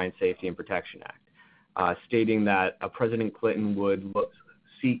Bird Mine Safety and Protection Act, stating that President Clinton would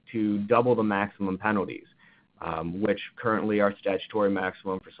seek to double the maximum penalties, which currently our statutory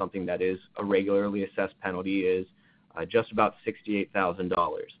maximum for something that is a regularly assessed penalty is just about $68,000.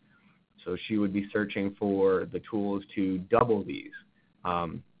 So she would be searching for the tools to double these.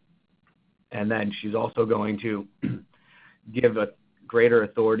 And then she's also going to give a greater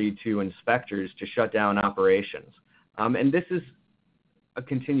authority to inspectors to shut down operations. And this is a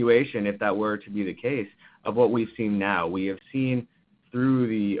continuation, if that were to be the case, of what we've seen now. We have seen through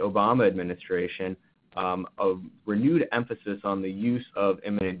the Obama administration a renewed emphasis on the use of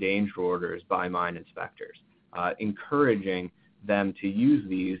imminent danger orders by mine inspectors, encouraging them to use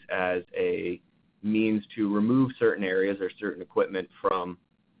these as a means to remove certain areas or certain equipment from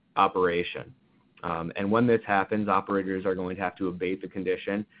operation. And when this happens, operators are going to have to abate the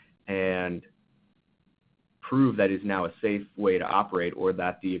condition, and prove that is now a safe way to operate or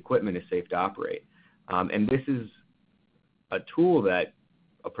that the equipment is safe to operate. And this is a tool that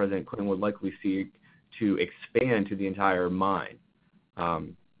President Clinton would likely seek to expand to the entire mine.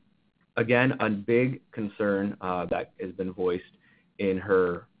 Again, a big concern that has been voiced in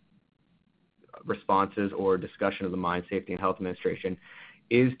her responses or discussion of the Mine Safety and Health Administration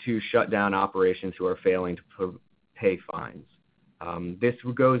is to shut down operations who are failing to pay fines. This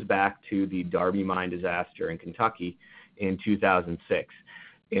goes back to the Darby mine disaster in Kentucky in 2006,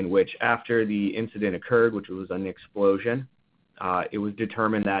 in which after the incident occurred, which was an explosion, it was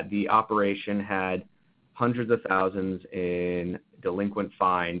determined that the operation had hundreds of thousands in delinquent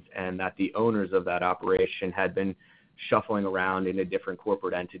fines and that the owners of that operation had been shuffling around into different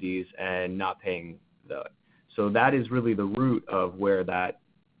corporate entities and not paying the. So that is really the root of where that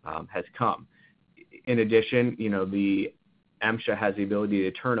has come. In addition, the MSHA has the ability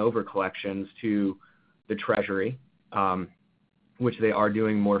to turn over collections to the Treasury, which they are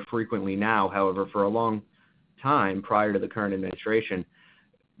doing more frequently now. However, for a long time prior to the current administration,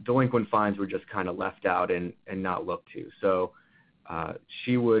 delinquent fines were just kind of left out and not looked to. So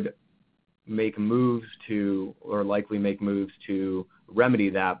she would make moves to, or likely make moves to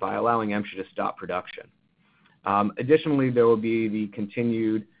remedy that by allowing MSHA to stop production. Additionally, there will be the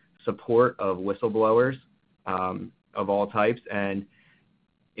continued support of whistleblowers of all types, and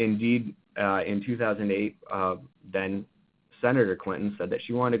indeed in 2008, then Senator Clinton said that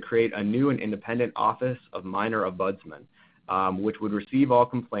she wanted to create a new and independent Office of Minor Ombudsman, which would receive all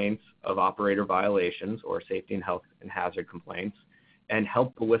complaints of operator violations or safety and health and hazard complaints and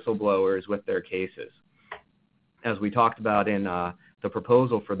help the whistleblowers with their cases. As we talked about in the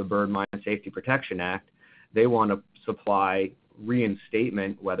proposal for the Bird Mine Safety Protection Act, they want to supply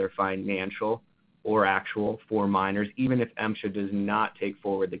reinstatement, whether financial or actual, for miners, even if MSHA does not take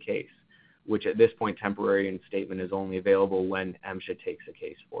forward the case, which at this point temporary reinstatement is only available when MSHA takes a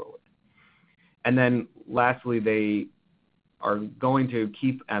case forward. And then lastly, they are going to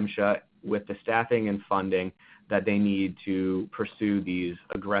keep MSHA with the staffing and funding that they need to pursue these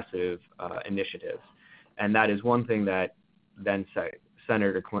aggressive initiatives. And that is one thing that then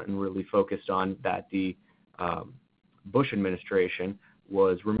Senator Clinton really focused on, that the Bush administration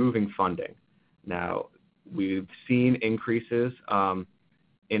was removing funding. Now, we've seen increases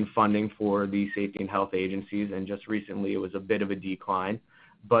in funding for the safety and health agencies, and just recently it was a bit of a decline.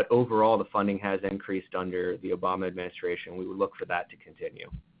 But overall, the funding has increased under the Obama administration. We would look for that to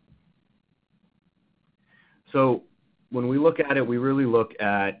continue. So when we look at it, we really look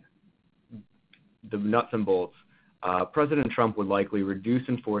at the nuts and bolts. President Trump would likely reduce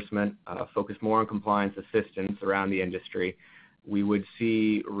enforcement, focus more on compliance assistance around the industry. We would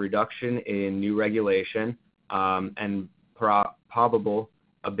see a reduction in new regulation and probable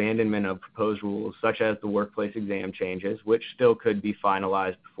abandonment of proposed rules, such as the workplace exam changes, which still could be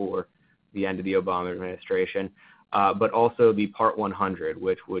finalized before the end of the Obama administration, but also the Part 100,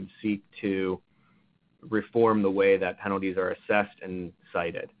 which would seek to reform the way that penalties are assessed and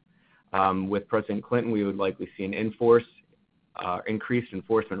cited. With President Clinton, we would likely see an increased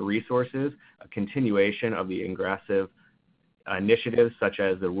enforcement resources, a continuation of the aggressive initiatives such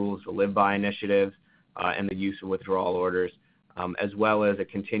as the Rules to Live By initiatives and the use of withdrawal orders, as well as a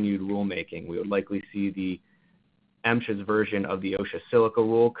continued rulemaking. We would likely see the MSHA's version of the OSHA silica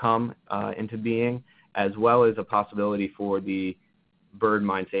rule come into being, as well as a possibility for the Bird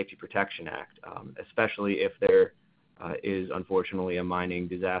Mine Safety Protection Act, especially if there is unfortunately a mining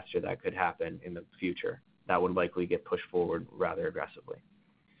disaster that could happen in the future. That would likely get pushed forward rather aggressively.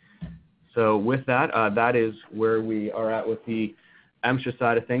 So with that, that is where we are at with the MSHA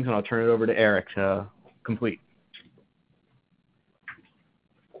side of things, and I'll turn it over to Eric to complete.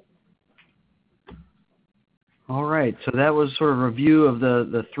 All right, so that was sort of a review of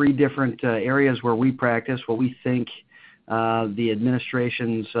the three different areas where we practice, what we think the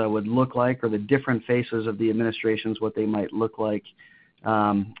administrations would look like, or the different faces of the administrations, what they might look like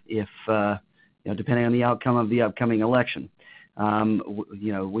if, depending on the outcome of the upcoming election.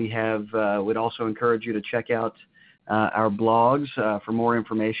 We would also encourage you to check out our blogs for more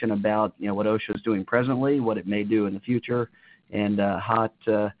information about, what OSHA is doing presently, what it may do in the future, and hot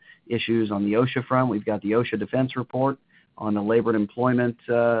issues on the OSHA front. We've got the OSHA Defense Report. On the labor and employment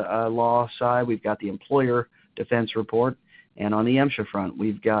law side, we've got the Employer Defense Report. And on the MSHA front,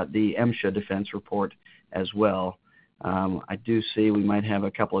 we've got the MSHA Defense Report as well. I do see we might have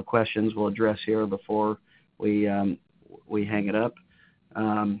a couple of questions we'll address here before we hang it up.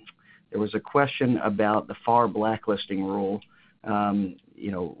 There was a question about the FAR blacklisting rule.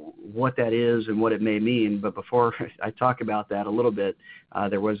 what that is and what it may mean. But before I talk about that a little bit,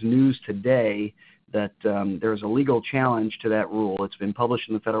 there was news today that there's a legal challenge to that rule. It's been published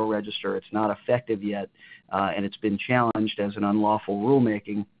in the Federal Register. It's not effective yet, and it's been challenged as an unlawful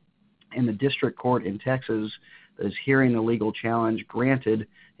rulemaking. And the district court in Texas that is hearing the legal challenge granted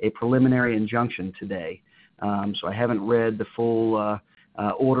a preliminary injunction today. So I haven't read the full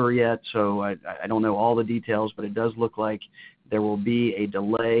order yet, so I don't know all the details, but it does look like there will be a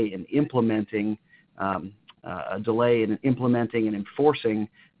delay in implementing and enforcing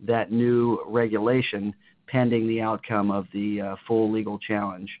that new regulation pending the outcome of the full legal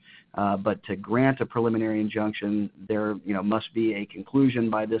challenge. But to grant a preliminary injunction, there must be a conclusion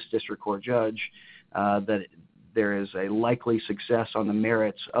by this district court judge that there is a likely success on the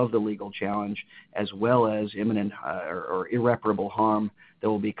merits of the legal challenge, as well as imminent or irreparable harm that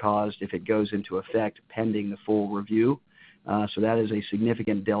will be caused if it goes into effect pending the full review. So that is a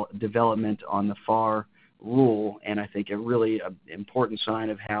significant development on the FAR rule, and I think a really important sign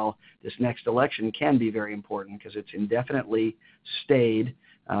of how this next election can be very important, because it's indefinitely stayed,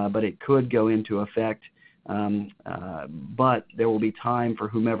 but it could go into effect. But there will be time for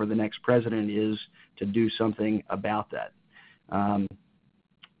whomever the next president is to do something about that.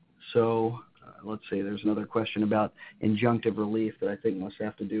 Let's see, there's another question about injunctive relief that I think must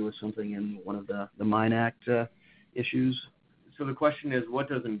have to do with something in one of the Mine Act issues. So the question is, what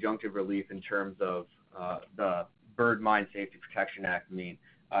does injunctive relief in terms of the Bird Mine Safety Protection Act mean?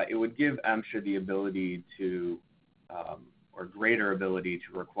 It would give MSHA the ability to, or greater ability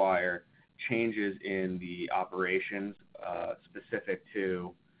to require changes in the operations specific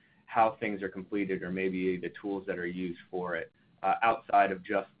to how things are completed, or maybe the tools that are used for it, outside of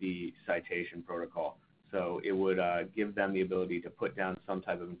just the citation protocol. So it would give them the ability to put down some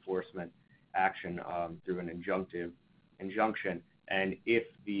type of enforcement action through an injunction. And if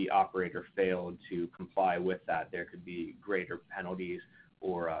the operator failed to comply with that, there could be greater penalties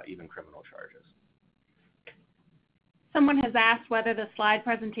or even criminal charges. Someone has asked whether the slide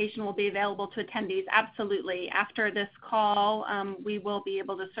presentation will be available to attendees. Absolutely. After this call, we will be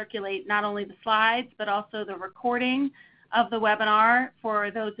able to circulate not only the slides, but also the recording of the webinar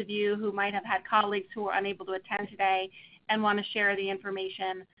for those of you who might have had colleagues who were unable to attend today and want to share the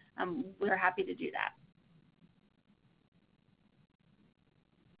information. We're happy to do that.